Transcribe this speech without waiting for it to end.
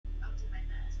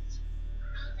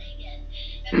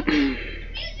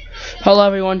Hello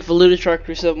everyone, Valuta Shark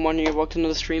 371 here. Welcome to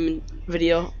another streaming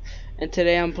video, and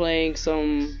today I'm playing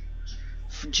some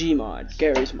Gmod,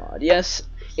 Gary's mod. Yes,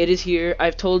 it is here.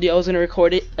 I've told you I was gonna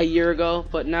record it a year ago,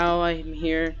 but now I'm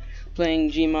here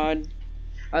playing Gmod.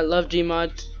 I love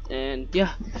Gmod, and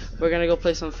yeah, we're gonna go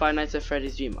play some Five Nights at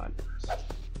Freddy's Gmod.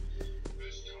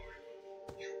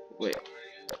 Wait,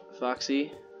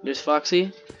 Foxy. There's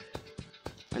Foxy,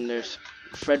 and there's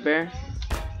Fredbear,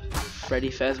 Freddy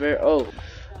Fazbear. Oh,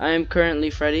 I am currently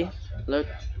Freddy. Look,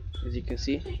 as you can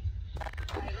see,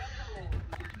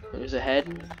 there's a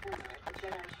head.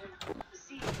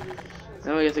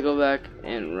 Now I get to go back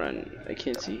and run. I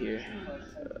can't see here.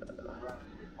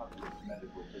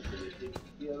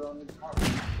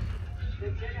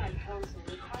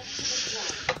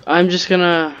 I'm just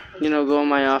gonna, go in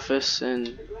my office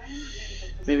and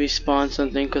maybe spawn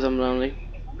something because I'm lonely.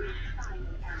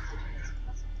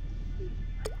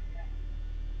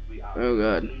 Oh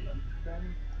god.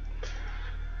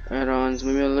 Add-ons.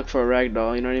 Maybe I'll look for a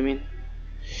ragdoll, you know what I mean?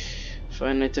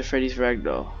 Five Nights at Freddy's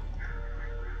ragdoll.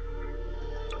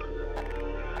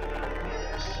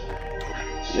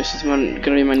 This is gonna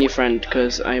be my new friend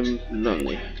because I'm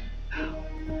lonely.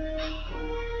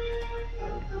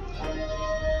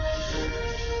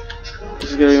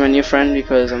 This is gonna be my new friend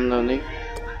because I'm lonely.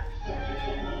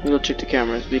 Let me go check the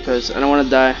cameras because I don't want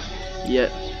to die yet.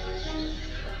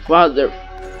 Wow, there.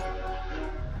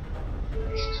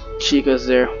 Chica's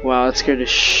there. Wow, that scared the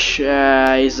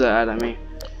shiz out of me.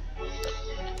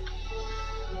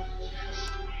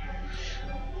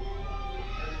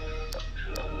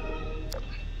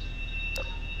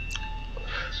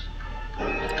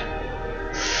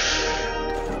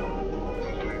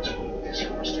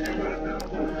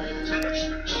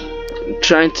 I'm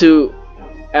trying to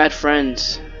add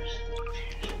friends.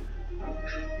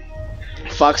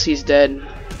 Foxy's dead.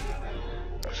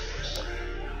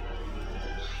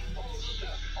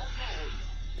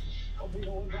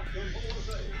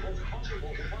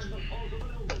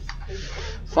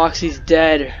 Foxy's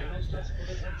dead.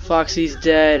 Foxy's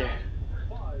dead.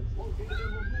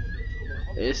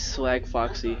 It's swag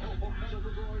Foxy.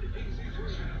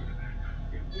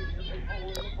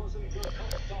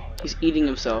 He's eating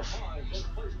himself.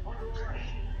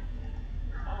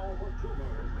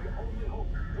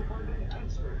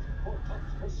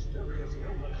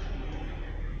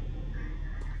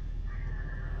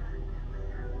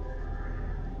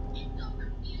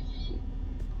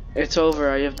 It's over.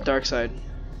 I have the dark side.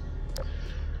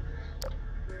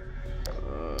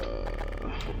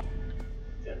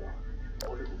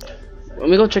 Let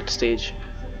me go check the stage.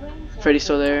 Freddy's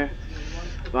still there.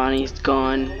 Bonnie's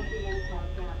gone.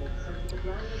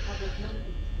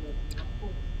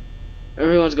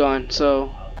 Everyone's gone.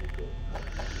 So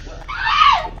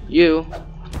you.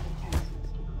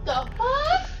 The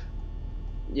fuck?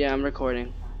 Yeah, I'm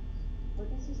recording.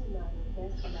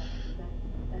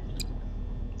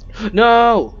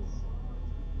 No!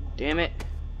 Damn it.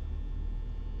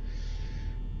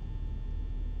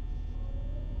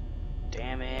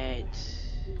 Damn it.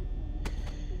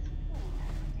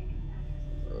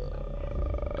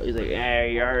 He's like,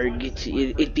 hey,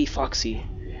 it'd be Foxy.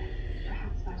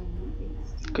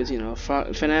 Because,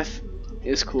 FNAF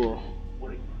is cool.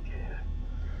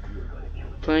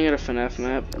 Playing at a FNAF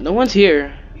map. No one's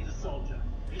here.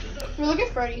 Well, look at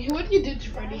Freddy. What did you do to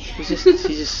Freddy?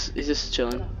 He's just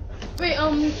chilling. Wait,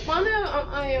 spawn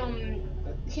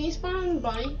can you spawn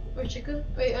Bonnie or Chica?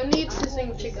 Wait, I need to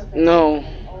sing Chica. No.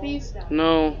 Please.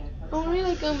 No. Oh,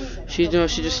 really? She's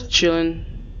just chilling.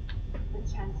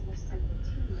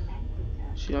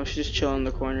 She's just chilling in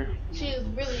the corner. She is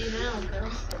really now,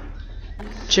 girl.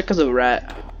 Chica's a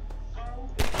rat.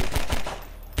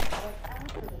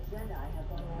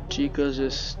 Chica's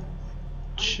just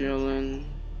chilling.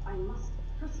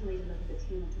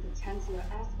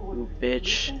 You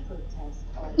bitch.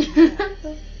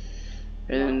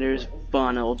 And then there's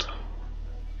Bonald.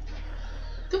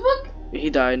 The fuck? He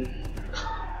died.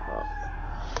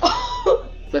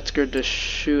 That scared the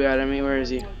shoe out of me. Where is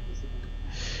he?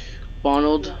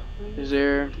 Bonald is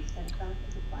there.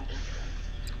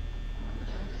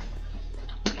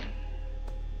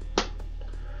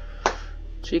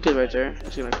 Chica's right there.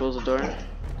 Just gonna close the door.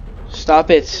 Stop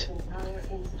it,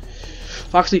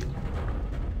 Foxy.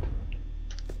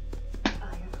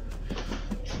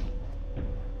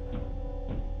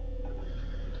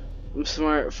 I'm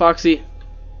smart, Foxy. Are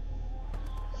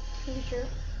you sure?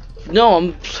 No,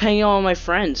 I'm hanging out with my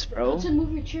friends, bro. Let's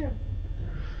move your chair.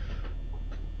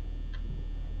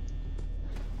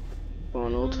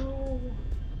 Bonald. Oh.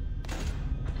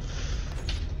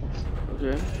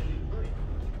 Okay.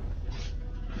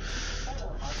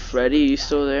 Freddy, you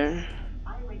still there?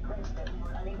 I'm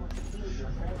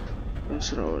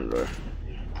just gonna open the door.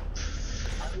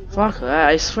 Fuck that,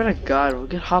 I swear to God,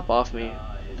 get hop off me.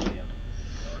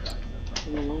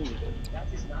 I'm alone.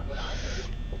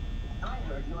 I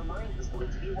heard your mind was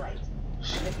going to be wiped.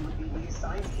 That you would be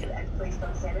reassigned here and placed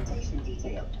on sanitation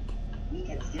detail. We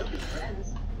can still be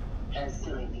friends,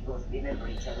 assuming we both remember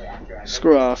each other after our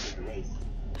Screw off. race.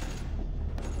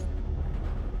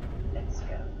 Let's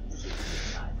go.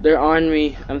 They're on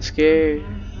me. I'm scared.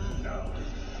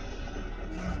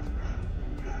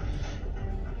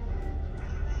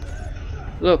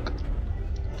 Look.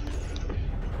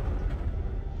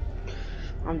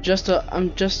 I'm just a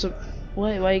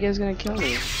why are you guys gonna kill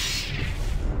me?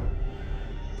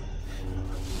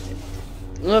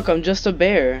 Look, I'm just a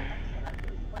bear.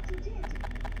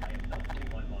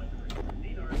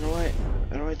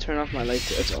 How do I turn off my light?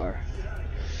 It's R.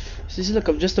 See, look,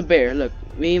 I'm just a bear. Look,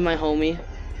 me and my homie.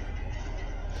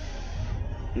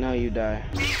 Now you die.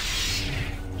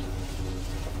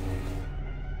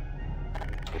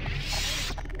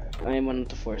 I am one with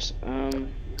the force.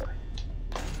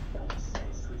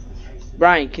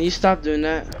 Brian, can you stop doing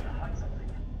that?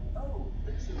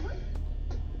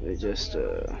 We just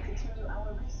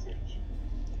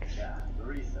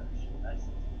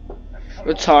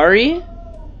Atari?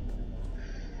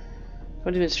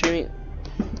 I've been streaming,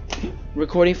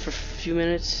 recording for a few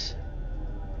minutes.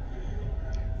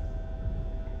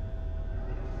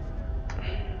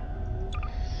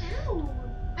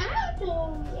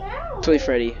 Toy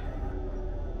Freddy.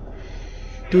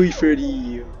 Toy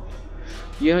Freddy.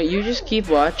 You just keep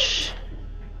watch.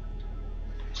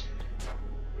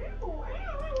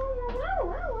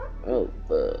 Oh,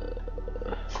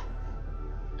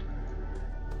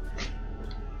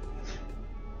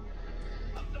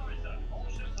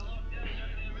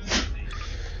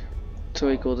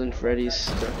 Toy Golden Freddy's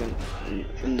stuck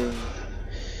in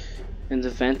the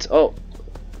vent. Oh,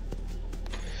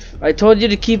 I told you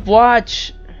to keep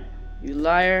watch. You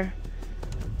liar.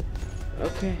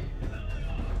 Okay.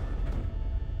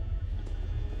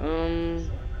 I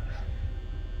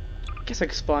guess I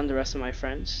could spawn the rest of my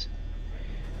friends.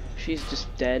 She's just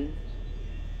dead.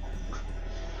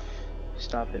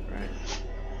 Stop it, Brian.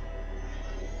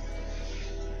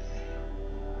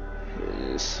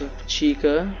 This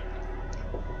Chica.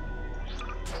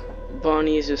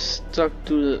 Bonnie is just stuck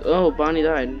through the. Oh, Bonnie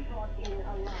died.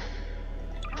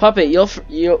 Puppet, you'll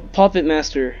Puppet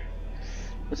Master.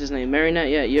 What's his name? Marionette.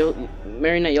 Yeah,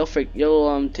 Marionette. You'll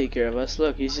take care of us.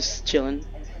 Look, he's just chilling.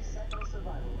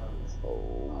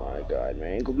 Oh my God,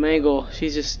 Mangle.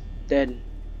 She's just dead.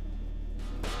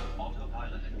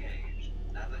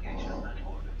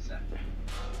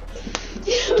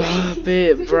 Stop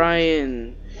it,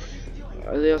 Brian.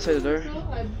 Are they outside the door?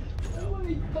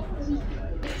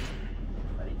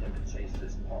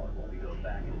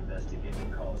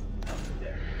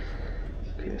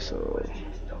 Okay, so.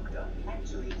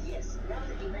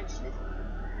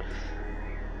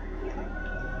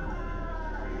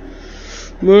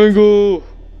 Mango!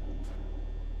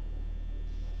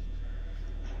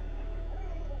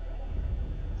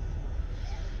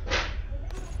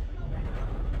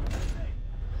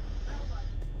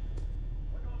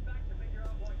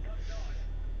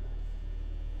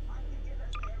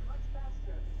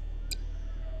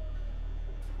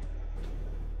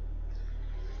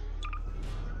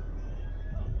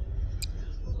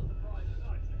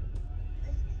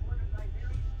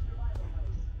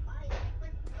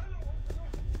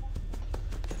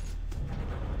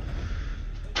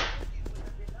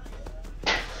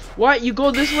 What? You go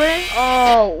this way?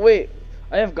 Oh, wait.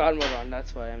 I have God mode on.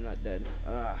 That's why I'm not dead.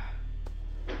 How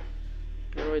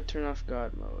do I turn off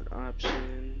God mode?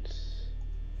 Options.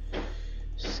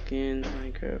 Skin.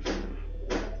 Minecraft.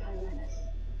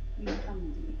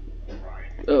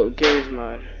 Oh, Gary's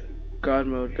mod. God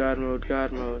mode. God mode.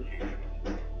 God mode.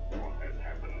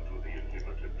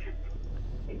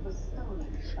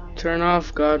 Turn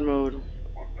off God mode.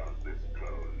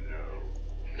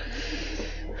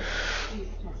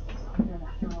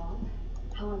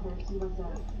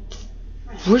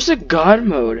 Where's the God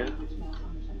mode?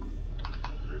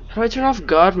 How do I turn off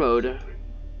God mode? I'm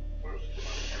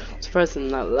surprised I'm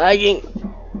not lagging.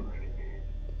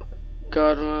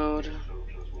 God mode.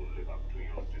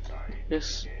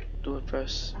 Yes, do it.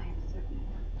 Press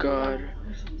God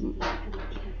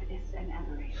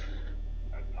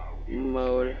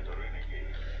mode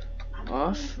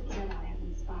off.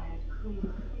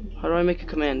 How do I make a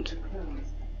command?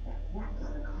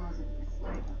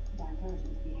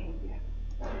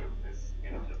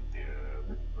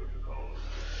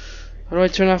 How do I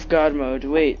turn off God mode?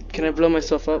 Wait, can I blow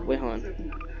myself up? Wait, hold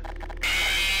on.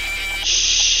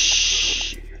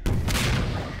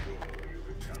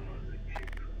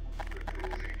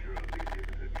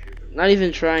 Not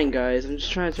even trying, guys. I'm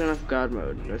just trying to turn off God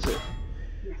mode. That's it.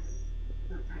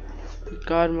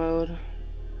 God mode.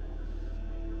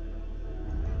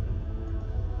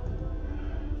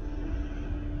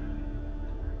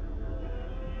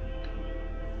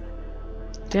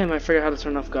 Damn, I forgot how to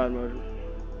turn off God mode.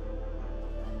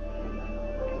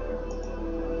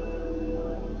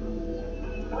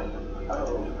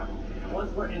 Oh,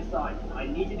 once we're inside, I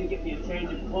need you to get me a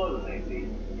change of clothes, AC.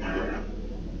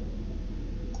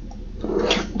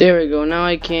 There we go. Now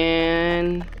I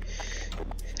can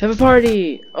have a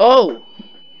party. Oh.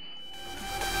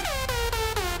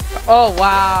 Oh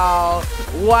wow.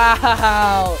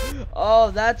 Wow.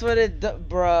 Oh, that's what it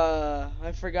bruh.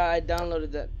 I forgot I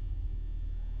downloaded that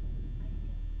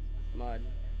mod.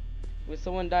 When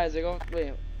someone dies, they go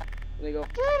wait. They go.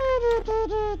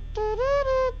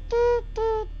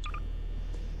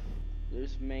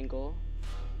 There's Mangle.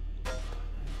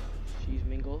 She's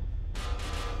Mingle.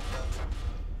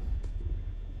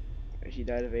 She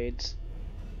died of AIDS.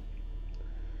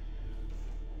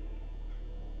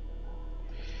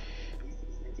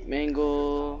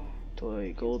 Mangle,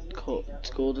 toy,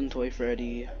 golden toy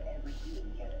Freddy.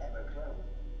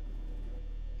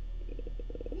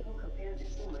 We will compare the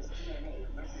tumor's DNA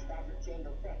versus that of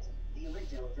Jango Fett, the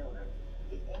original donor.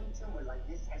 If any tumor like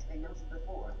this has been noted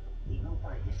before, we will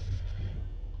find it.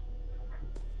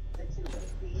 The tumor,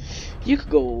 please. You could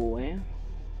go away.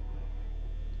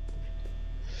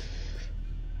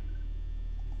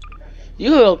 You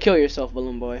could go kill yourself,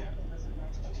 Balloon Boy.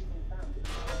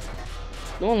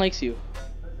 No one likes you.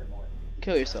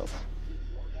 Kill yourself.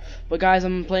 But guys,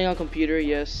 I'm playing on computer.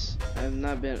 Yes, I've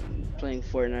not been playing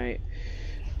Fortnite.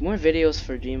 More videos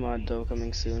for Gmod though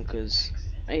coming soon, cause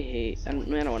I don't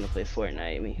want to play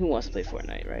Fortnite. I mean, who wants to play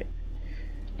Fortnite, right?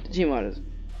 Gmod is.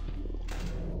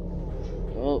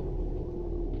 Oh.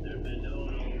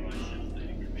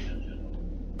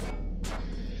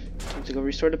 Time to go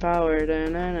restore the power. Da,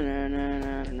 na, na, na, na,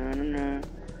 na, na, na, na.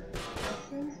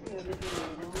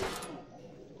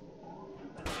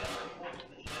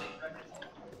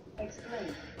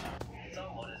 Explain.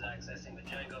 Someone is accessing the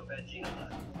Jango Fett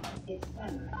genome. It's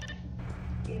them.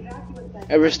 Evacuate that.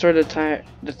 I restored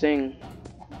the thing.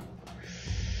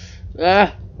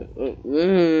 Ah.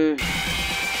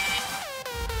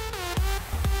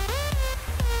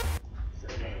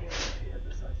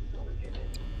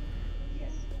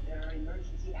 Yes, there are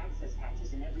emergency access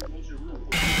hatches in every major room.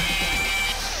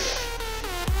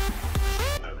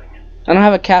 I don't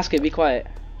have a casket. Be quiet.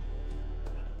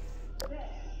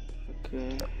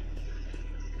 Okay.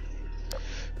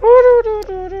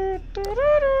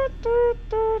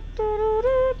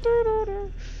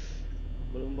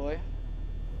 Balloon Boy.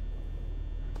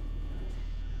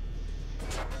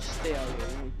 Stay out here.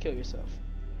 You kill yourself.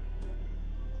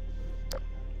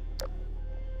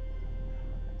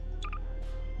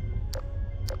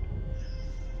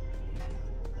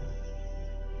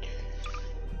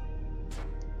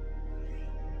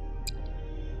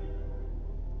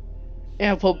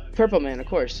 Yeah, Purple Man, of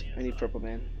course. I need Purple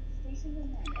Man.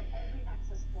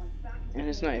 And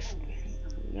his knife.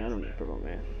 No, I don't need Purple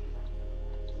Man.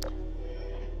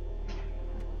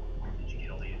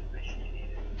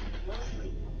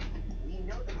 Mostly, we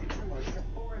know that the tumor is a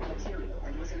foreign material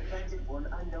and was implanted for an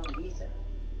unknown reason.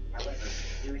 However,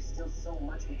 there is still so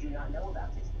much we do not know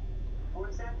about it. For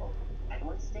example, at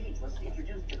what stage was it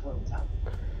introduced to clone tongue?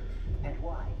 And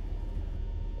why?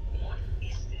 What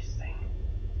is this thing?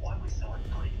 Why would someone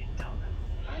put it in tongue?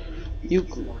 I believe this You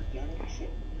is an organic chip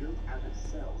built out of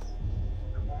cells.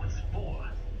 What's it for?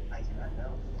 I do not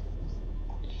know.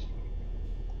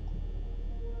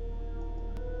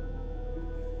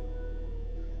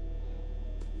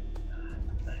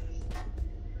 Thanks.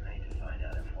 I need to find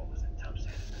out if what was in Tubbs'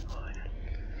 head is in mine.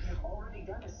 You've already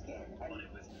done a scan But and it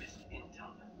was missed in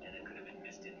Tubb, and it could have been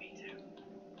missed in me too.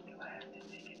 Do I have to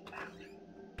take it out?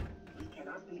 we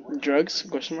cannot be 100% Drugs?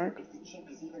 Question sure mark? if the chip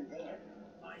is even there.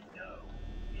 I know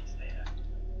it's there.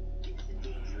 It's a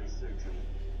dangerous surgery.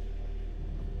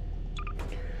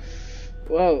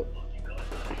 Whoa. Look, you got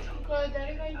it. God,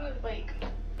 that guy was like.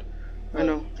 I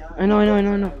know. John, I know. I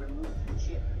removed the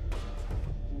chip.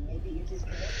 Maybe it is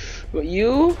connected. But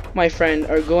you, my friend,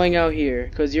 are going out here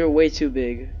because you're way too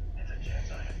big. It's a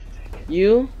chance I have to take it.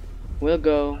 You will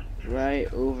go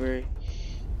right over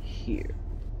here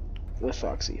with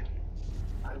Foxy.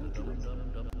 I will do it.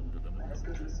 Let us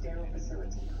go to a sterile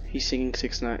facility. He's singing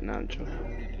 6ix9ine. No, I'm joking.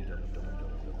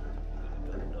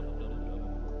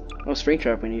 Oh,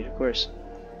 Springtrap we need, of course.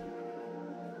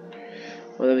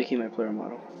 Well, that became my player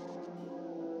model.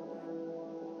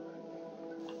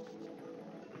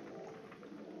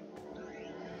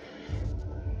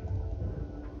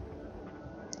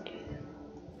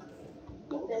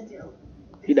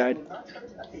 He died.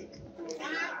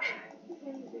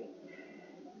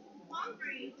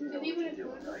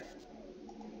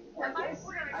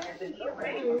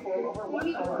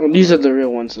 Well, these are the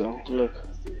real ones, though. Look.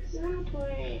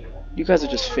 You guys are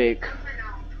just fake.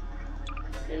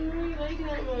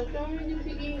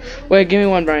 Wait, give me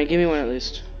one, Brian. Give me one at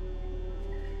least.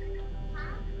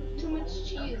 Too much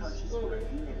cheese.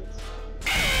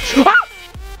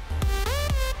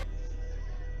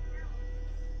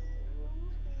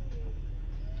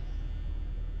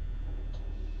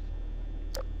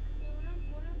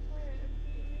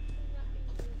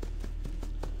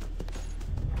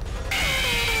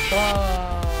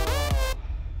 Oh.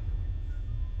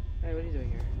 Hey, what are you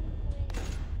doing here?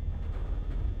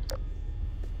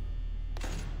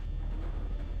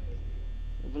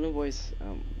 Balloon Boy's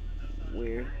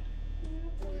weird.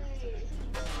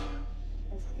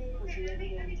 Escape was never the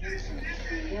intention.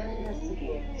 They're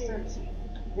investigating, searching.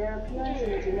 Their appearance in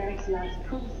the genetics labs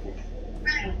proves this.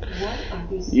 But what are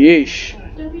these? Yeesh.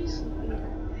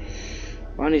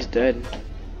 Bonnie's dead.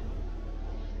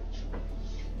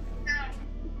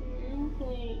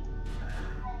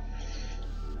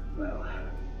 Well,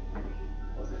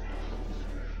 was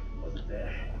it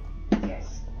there?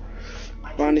 Yes.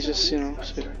 Bonnie's just, you know,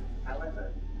 sick.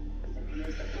 However, it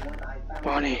appears that the one I found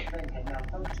Bonnie. had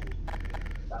malfunctioned,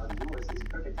 while yours is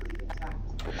perfectly intact.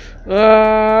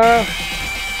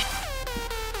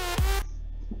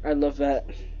 I love that.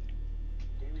 There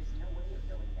is no way of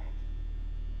knowing that.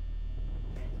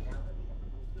 And now that we have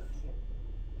removed your chip,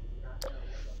 we do not know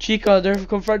what Chica, they're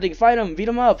confronting. Fight them. Beat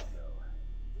them up.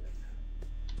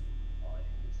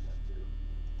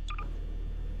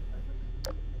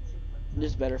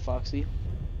 This is better, Foxy.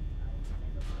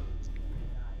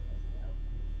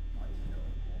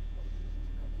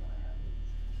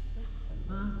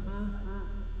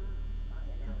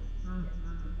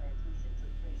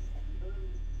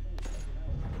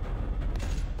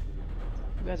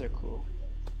 You guys are cool.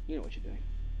 You know what you're doing.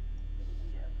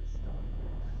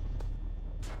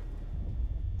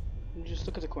 Just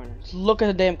look at the corner. Just look at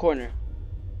the damn corner.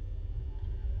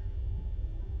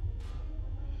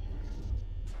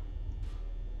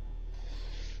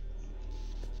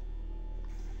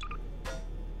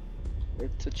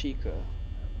 It's a Chica.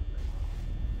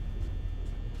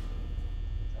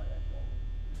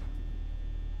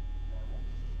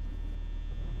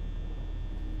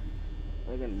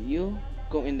 Again, you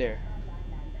go in there.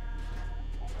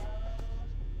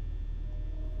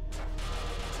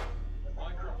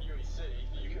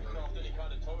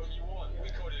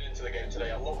 The game today,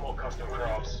 a lot more custom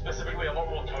crafts, specifically a lot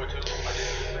more totems. I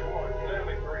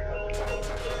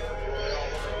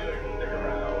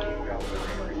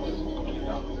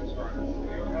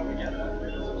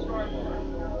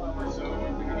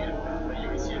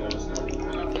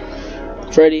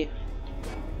didn't Freddy.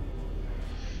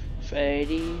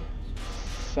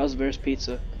 Fazbear's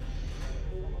Pizza.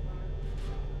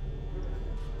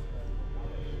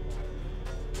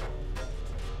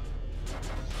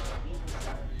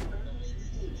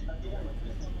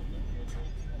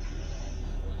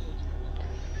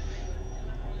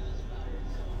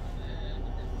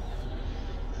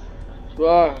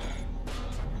 Wow.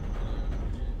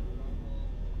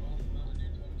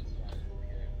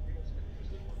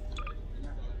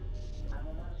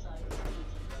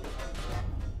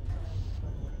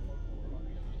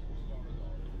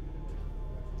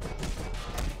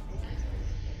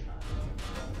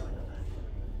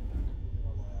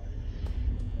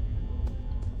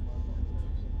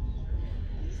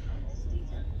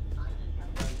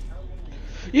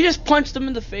 You just punched him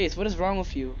in the face. What is wrong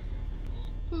with you?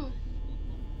 Who?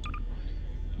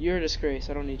 You're a disgrace.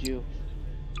 I don't need you.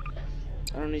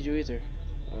 I don't need you either.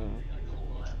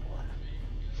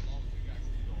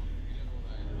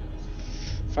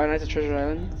 Five Nights at Treasure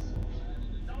Island.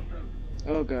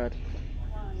 Oh god.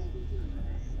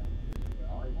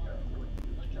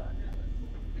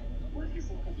 What is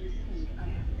it that you think I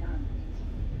have done?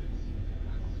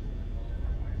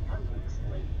 How do you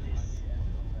explain this?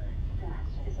 That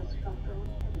is a structural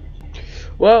image.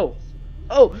 Whoa!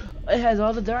 Oh! It has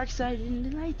all the dark side and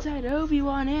the light side.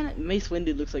 Obi-Wan and Mace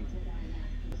Windu looks like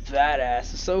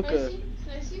badass. Ahsoka. Can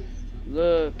I see?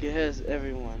 Look, it has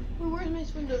everyone. Wait, where's my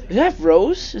window? Is that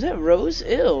Rose? Is that Rose?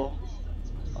 Ew. Oh,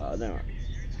 never mind.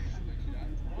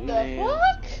 The Man.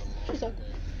 fuck? She's like,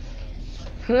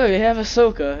 Look, they have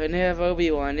Ahsoka and they have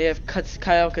Obi-Wan. They have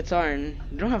Kyle Katarn.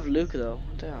 They don't have Luke though.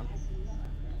 What the hell?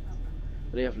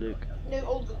 They have Luke. no,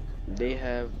 old dude. They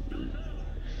have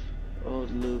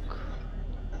old Luke.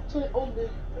 It's only old dude.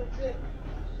 That's it.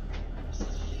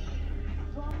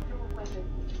 Drop your weapon.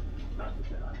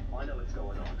 I know what's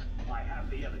going on. I have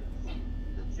the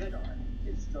Jedi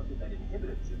instructed that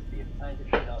inhibitor chips be implanted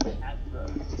in us at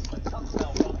birth. But some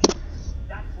malfunction.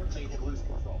 That's what made him lose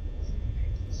control.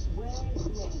 Where is the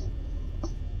evidence?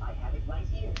 I have it right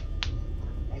here.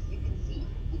 As you can see,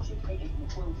 the chip taken from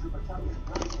Clone Trooper Tucker's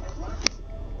brain has lasted.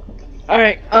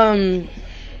 Alright,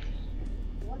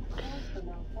 What caused the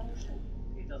malfunction?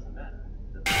 It doesn't matter.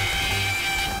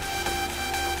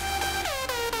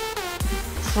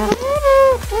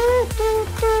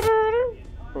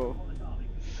 Bro.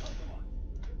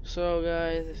 So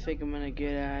guys, I think I'm gonna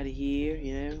get out of here,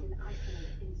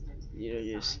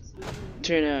 just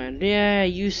turn on. Yeah,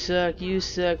 you suck, you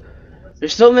suck. They're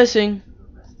still missing.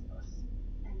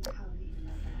 And how do you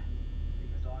know that?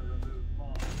 Because I removed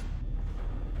mine.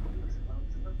 It was Clone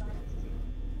Trooper Fire's chip.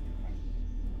 As you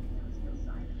can see, there was no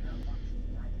sign of malfunction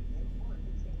in either him or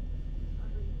the chip.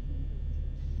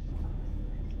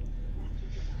 Master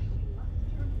Jedi, you must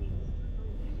terminate this chip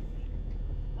immediately.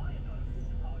 I am not a piece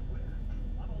of hardware.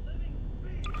 I'm a living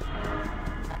being.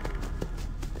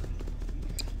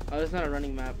 Oh, that's not a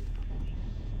running map.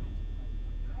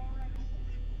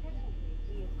 Technically,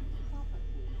 he is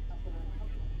property of the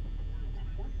Republic. That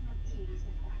does not change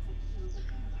the fact that he is a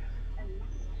danger and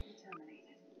must be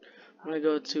terminated. I'm gonna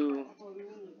go to For me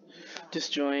to decide.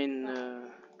 just join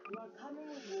You're coming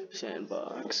with me to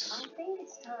sandbox. I think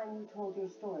it's time you told your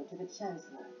story to the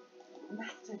Chancellor.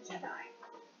 Master Jedi,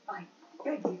 I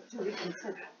beg you to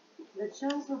reconsider. The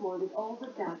Chancellor wanted all the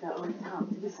data on top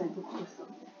to the central crystal.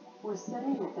 We're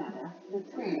sending the data, the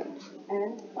twin,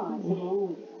 and spies along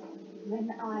with you. Then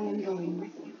I am going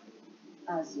with you.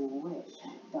 As you wish,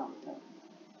 Doctor.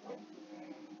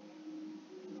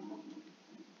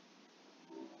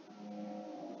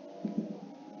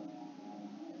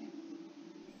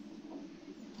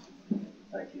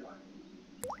 Thank you.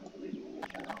 I believe you in your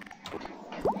channel.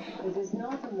 It is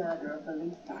not a matter of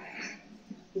belief, Doctor.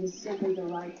 It is simply the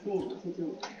right thing to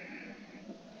do.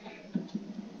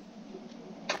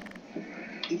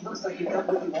 It looks like you got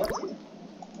what you wanted.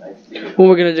 Thanks to you. What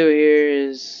we're gonna do here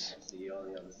is See you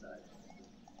on the other side.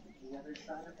 The other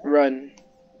side of that. run.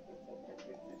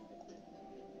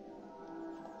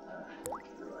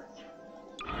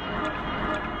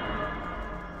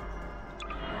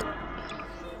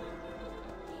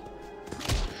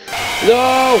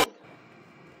 No!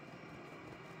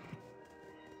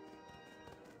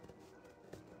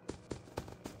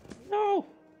 No!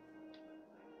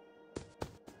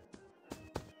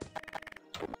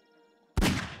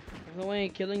 There's no way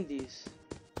in killing these.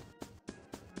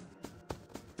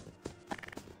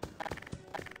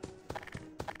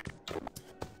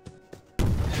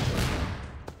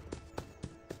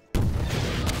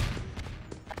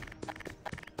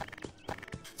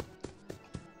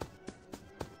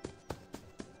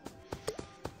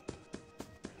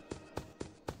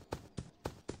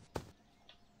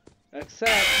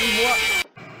 Except what?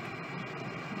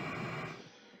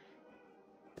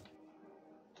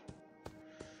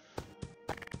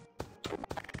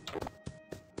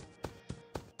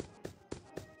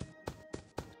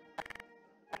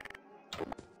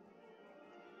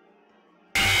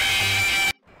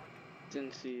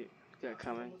 Didn't see that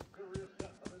coming.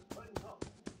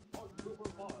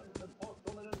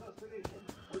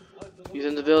 He's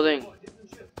in the building.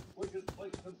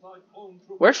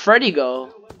 Where'd Freddy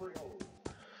go?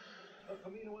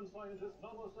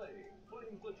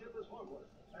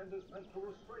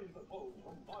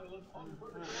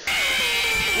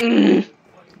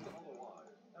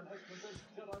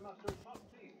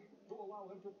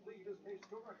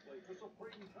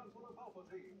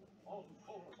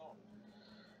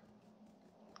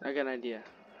 I got an idea.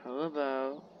 How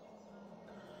about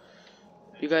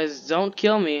you guys don't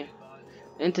kill me,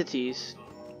 entities?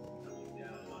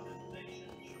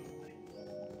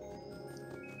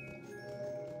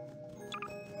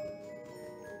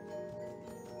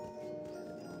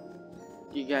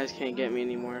 You guys can't get me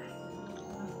anymore.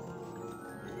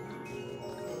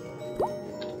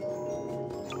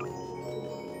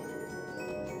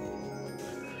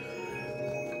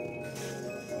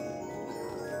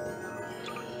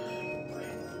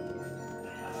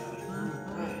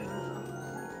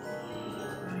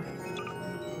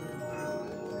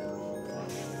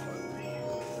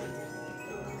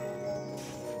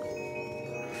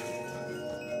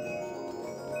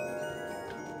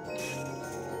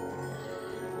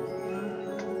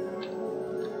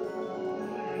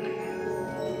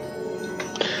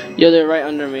 Yo, they're right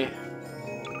under me.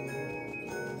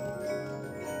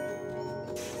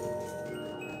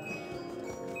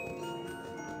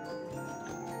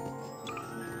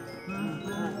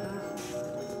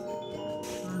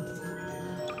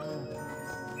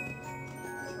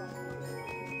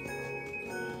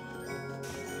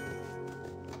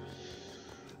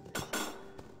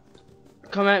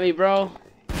 Come at me, bro.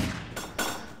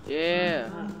 Yeah.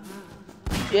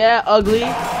 Yeah, ugly.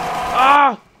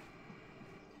 Ah!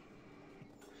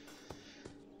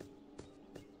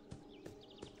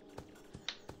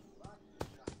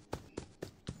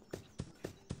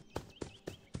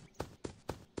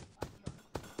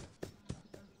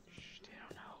 They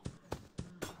don't know.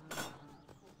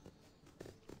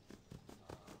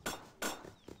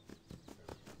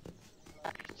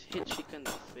 Hit Chica in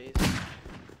the face.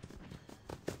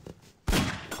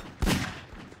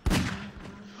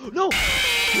 No!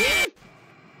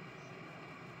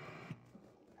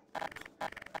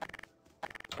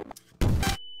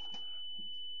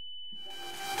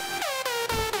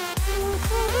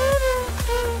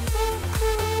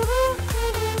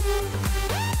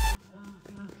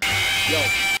 Yo.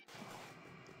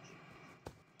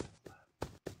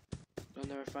 You'll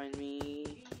never find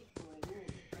me.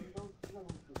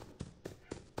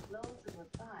 Loads of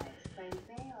replies say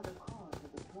they are the cause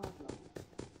of the problem.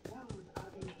 Those are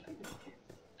inhibitor chips,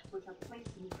 which are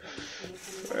placed in place to make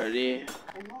them Ready?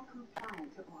 and more compliant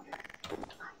to orders.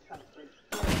 I trust with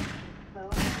so they are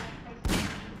placed in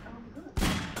his own good.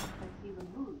 But he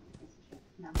removed this chip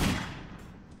number.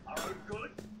 Our own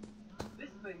good?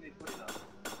 This thing they put in us,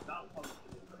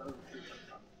 malfunctioning for those who have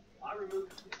come. I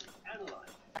removed it,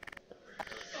 analyzed it.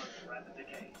 The sun's rapid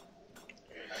decay.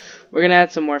 We're gonna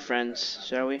add some more friends,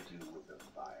 shall we?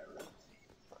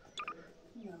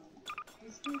 No,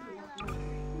 it's really not much to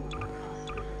feel across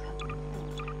the top.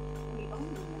 We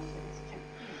only know that it's chip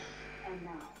free. And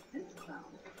now this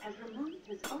clown has removed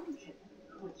his own chip,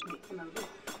 which makes him a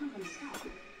risk to himself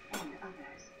and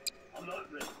others. I'm not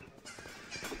at risk.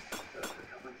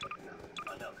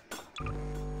 I know.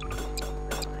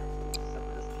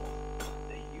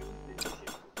 They use this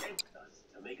chip against us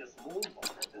to make us more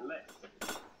violent and less.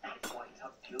 That's why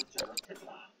Tuck killed General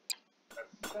Titler.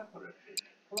 A separatist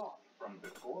plot from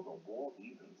before the war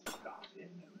even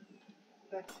started.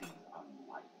 That seems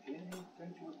unlikely,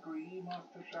 don't you agree,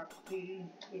 Master Shakti?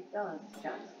 It does,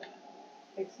 Chancellor.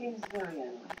 It seems very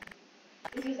unlikely.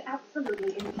 It is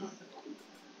absolutely impossible.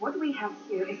 What we have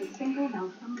here is a single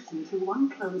malfunction to one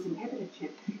clone's inhibitor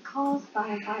chip caused by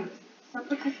a virus.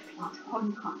 Separatist plot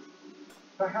on part.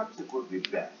 Perhaps it would be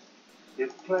best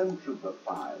if Clone Trooper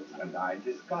 5 and I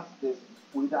discuss this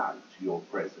without your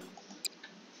presence.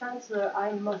 Chancellor,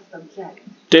 I must object.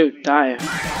 Dude, die.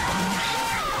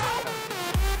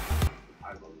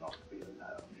 I will not be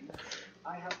alone.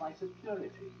 I have my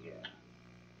security here.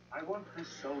 I want this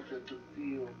soldier to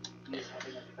feel he is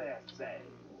having a fair say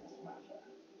in this matter.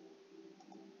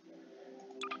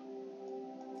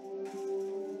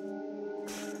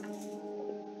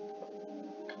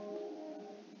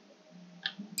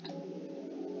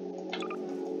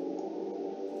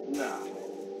 Now,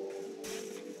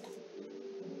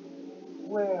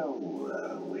 where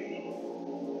were we?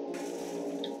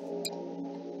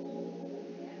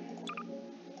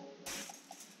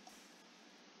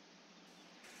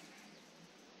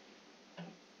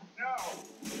 No!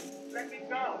 Let me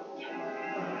go!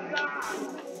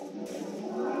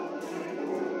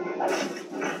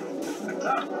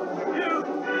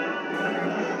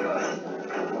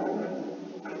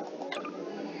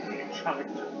 He tried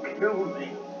to kill me.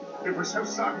 It was so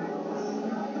sudden.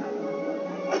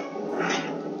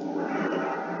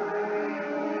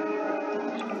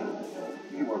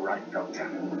 You were right, Doctor.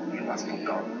 He must have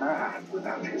gone mad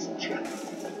without his chip.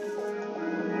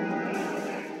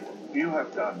 You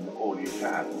have done all you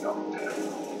can, Doctor.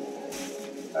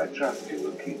 I trust you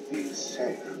will keep these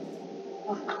safe.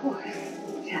 Of course,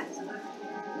 Chancellor.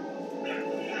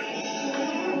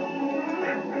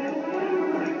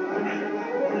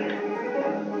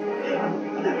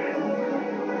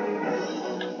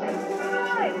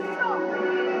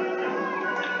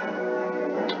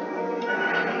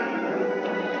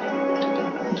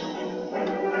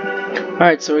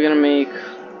 Alright, so we're gonna make...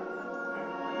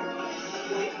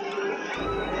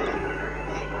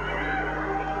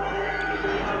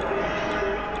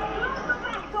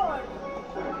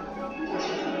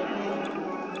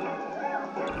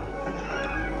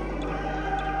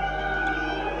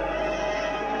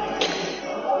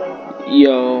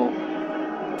 Yo.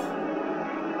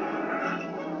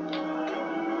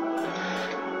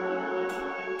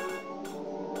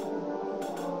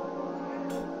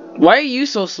 Why are you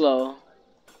so slow?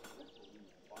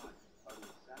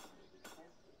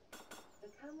 The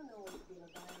Kaminoans feel a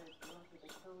virus brought with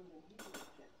a cloned inhibitor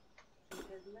chip, which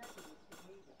has led to this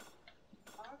behavior.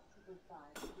 Our Super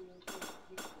 5 reveals this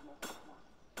victim of the plot.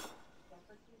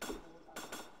 Separatists hold on.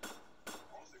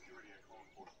 All security and clone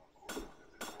forces on course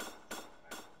have been ordered to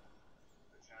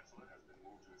the Chancellor has been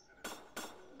moved to the Senate.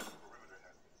 The perimeter has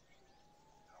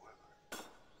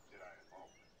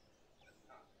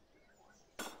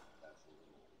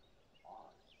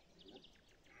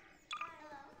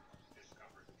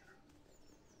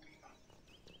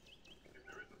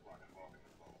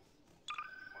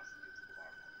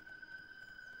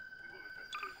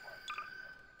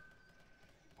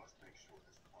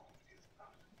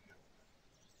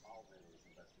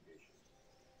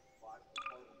Where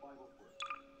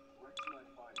can I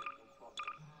find it? Don't trust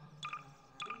it.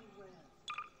 Beware.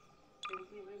 Since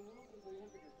he removed his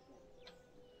inhibitor chip,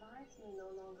 Spice may no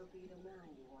longer be the man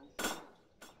you once knew.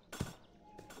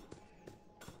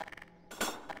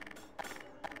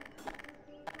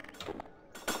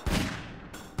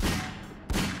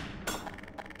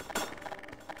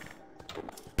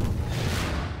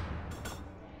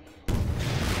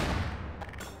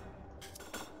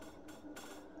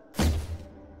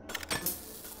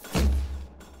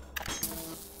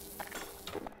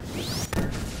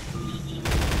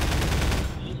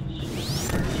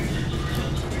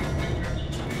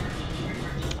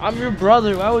 I'm your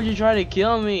brother. Why would you try to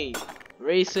kill me?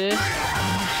 Racist.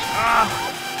 Ah!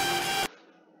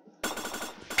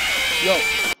 Yo.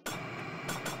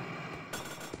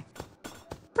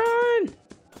 Run!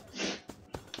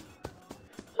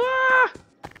 Ah!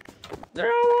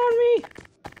 They're all on me.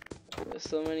 There's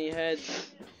so many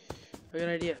heads. I got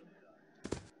an idea.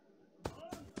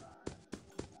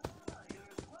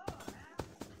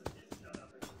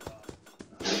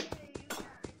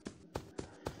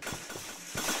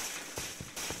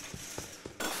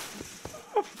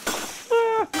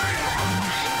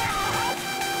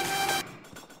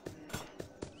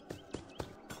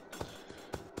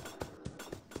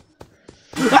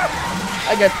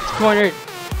 I got cornered.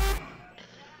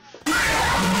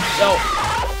 Yo.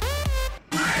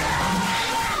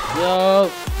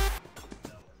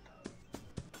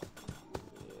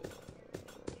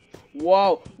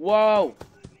 Whoa, whoa,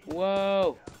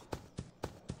 whoa.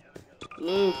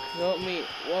 Luke, help me.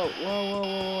 Whoa, whoa, whoa, whoa,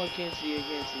 whoa. I can't see it, I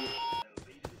can't see it.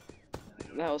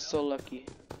 That was so lucky.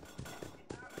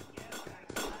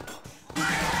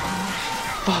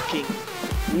 Fucking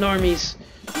normies.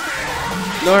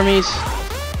 Normies.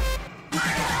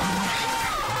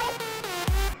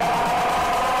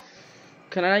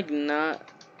 Can I like not?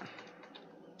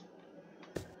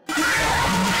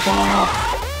 Fuck.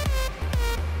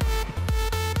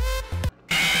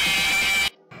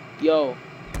 Yo.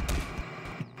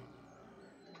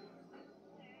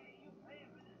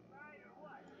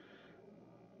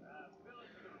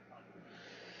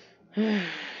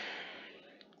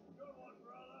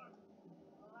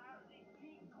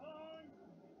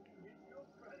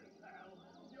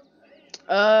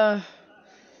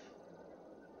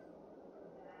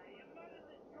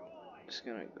 Just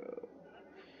gonna go.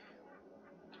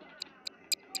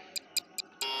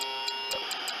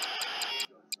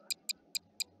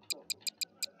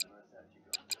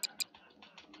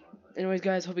 Anyways,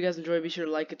 guys, hope you guys enjoyed. Be sure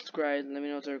to like it, subscribe, and let me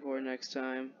know what to record next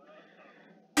time.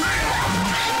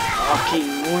 Fucking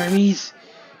normies.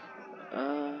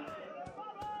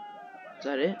 Is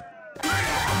that it?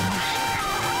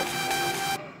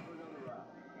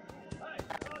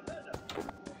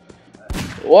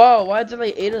 Whoa, why is there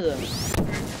like 8 of them?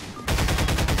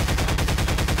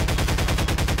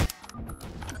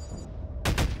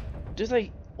 Just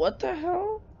like, what the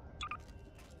hell?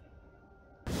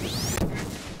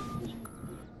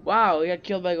 Wow, we got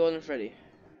killed by Golden Freddy.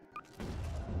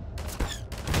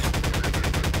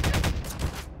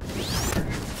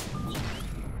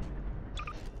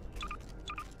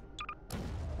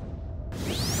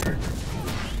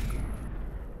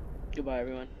 Goodbye,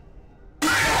 everyone.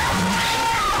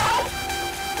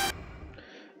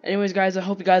 Anyways, guys, I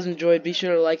hope you guys enjoyed. Be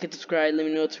sure to like and subscribe. Let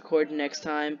me know what to record next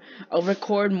time. I'll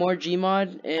record more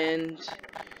Gmod, and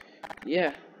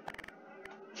yeah.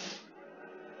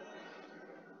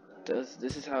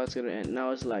 This is how it's gonna end.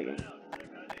 Now it's lagging.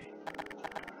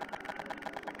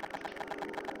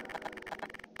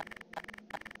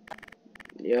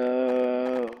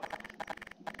 Yo.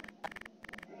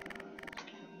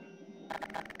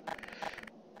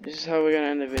 This is how we're gonna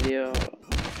end the video.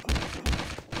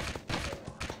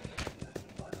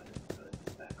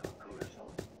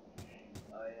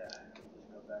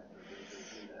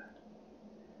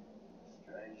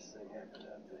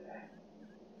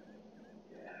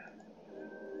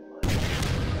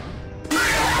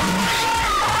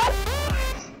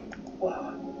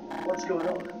 What's going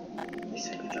on? They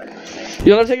said you're trying to say.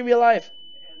 You'll never take me alive.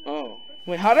 Oh.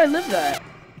 Wait, how did I live that?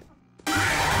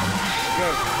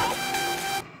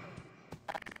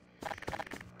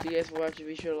 Thank you guys for watching.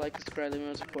 Be sure to like, subscribe, let me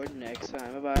know what's recording next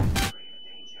time. Bye bye.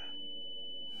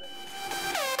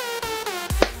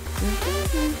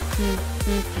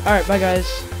 Alright, bye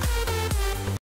guys.